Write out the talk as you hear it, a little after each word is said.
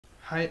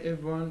Hi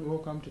everyone,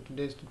 welcome to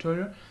today's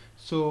tutorial.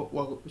 So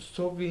we're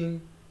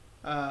solving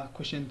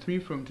question 3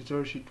 from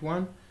tutorial sheet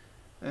 1,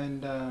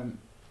 and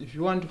if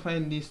you want to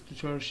find this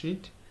tutorial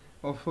sheet,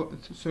 if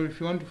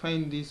you want to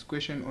find this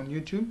question on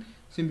YouTube,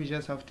 simply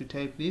just have to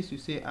type this. You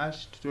say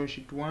tutorial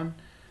sheet 1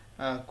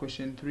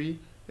 question 3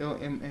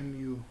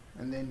 Lmmu,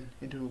 and then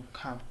it will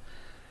come.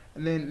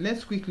 And then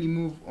let's quickly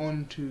move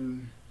on to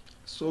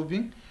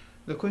solving.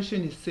 The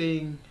question is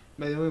saying,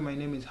 by the way, my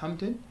name is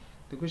Hampton.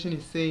 The question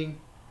is saying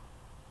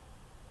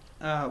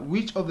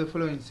which of the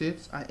following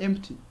sets are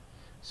empty.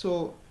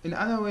 So in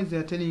other words, they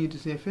are telling you to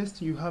say, first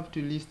you have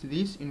to list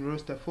this in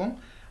roster form,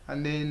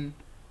 and then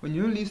when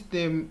you list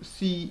them,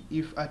 see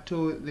if at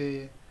all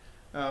the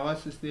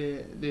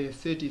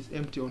set is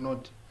empty or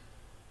not.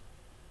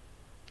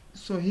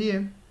 So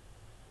here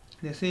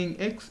they're saying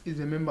x is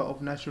a member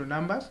of natural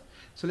numbers,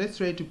 so let's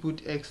try to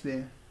put x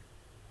there.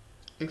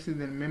 X is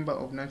the member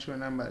of natural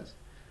numbers.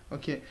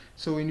 Okay,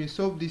 so when you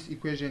solve this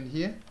equation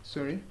here,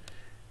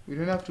 we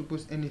don't have to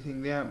put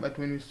anything there, but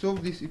when we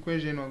solve this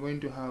equation, we're going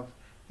to have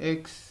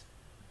x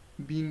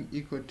being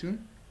equal to,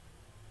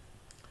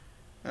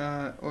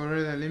 or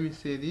rather, let me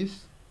say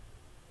this,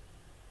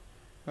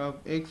 have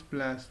x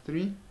plus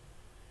 3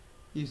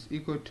 is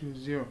equal to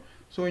 0.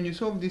 So when you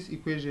solve this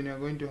equation, you're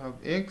going to have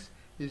x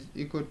is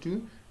equal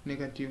to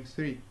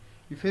 -3.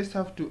 You first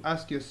have to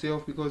ask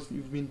yourself, because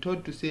you've been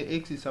told to say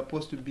x is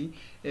supposed to be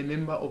a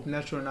member of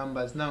natural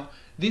numbers. Now,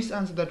 this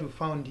answer that we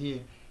found here,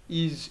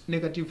 is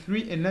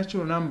 -3 a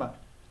natural number?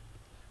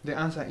 The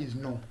answer is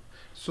no.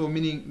 So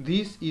meaning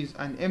this is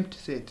an empty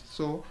set.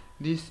 So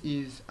this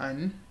is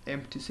an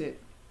empty set.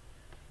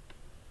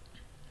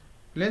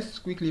 Let's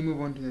quickly move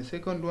on to the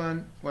second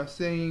one.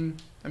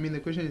 The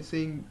question is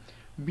saying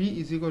b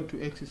is equal to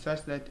x is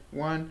such that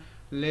 1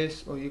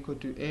 less or equal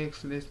to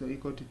x less or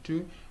equal to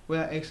 2,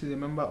 where x is a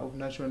member of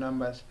natural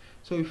numbers.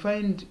 So we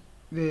find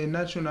the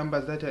natural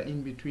numbers that are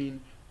in between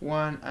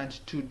 1 and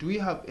 2. Do we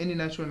have any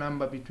natural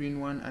number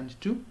between 1 and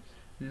 2?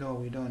 No,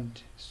 we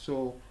don't.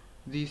 So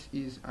this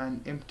is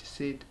an empty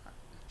set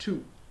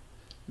too.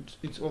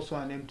 It's also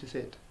an empty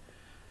set.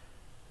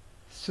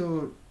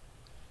 So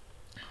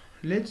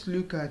let's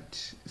look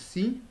at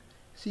C.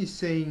 C is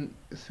saying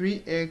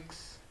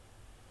 3x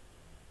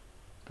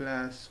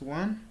plus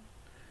 1.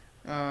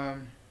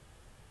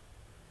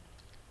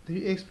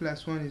 3x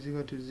plus 1 is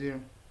equal to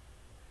 0.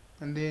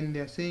 And then they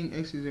are saying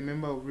x is a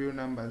member of real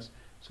numbers.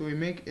 So we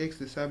make x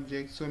the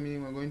subject, so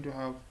meaning we're going to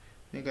have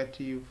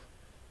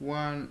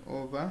 -1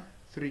 over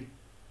 3.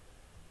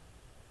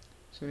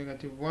 So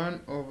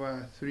 -1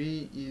 over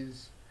 3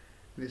 is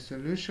the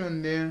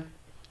solution there.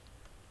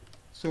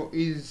 So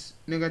is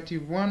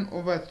 -1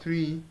 over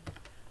 3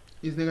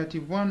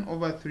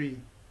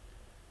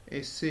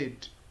 a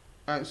set?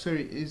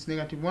 Is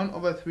 -1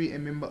 over 3 a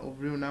member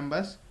of real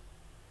numbers?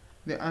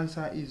 The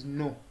answer is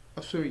no.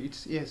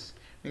 It's yes.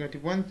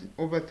 -1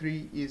 over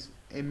 3 is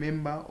a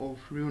member of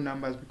real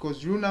numbers,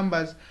 because real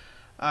numbers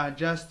are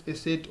just a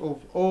set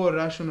of all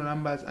rational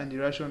numbers and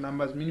irrational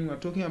numbers, meaning we're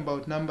talking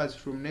about numbers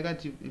from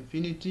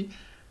 -infinity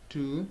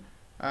to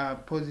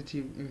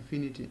positive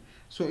infinity.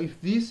 So if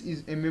this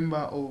is a member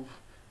of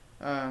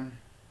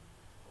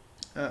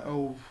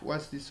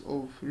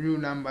real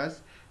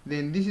numbers,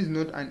 then this is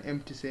not an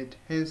empty set.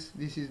 Hence,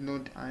 this is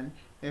not an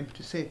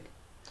empty set.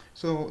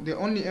 So the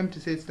only empty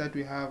sets that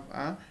we have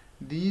are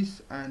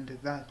this and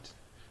that.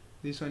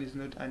 This one is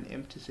not an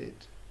empty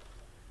set.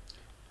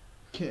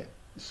 Okay,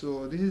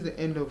 so this is the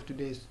end of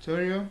today's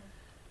tutorial.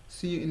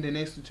 See you in the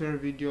next tutorial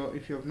video.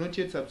 If you have not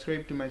yet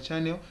subscribed to my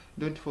channel,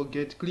 don't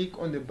forget, click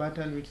on the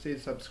button which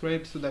says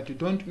subscribe so that you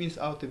don't miss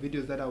out the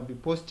videos that I'll be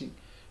posting.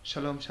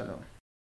 Shalom, shalom.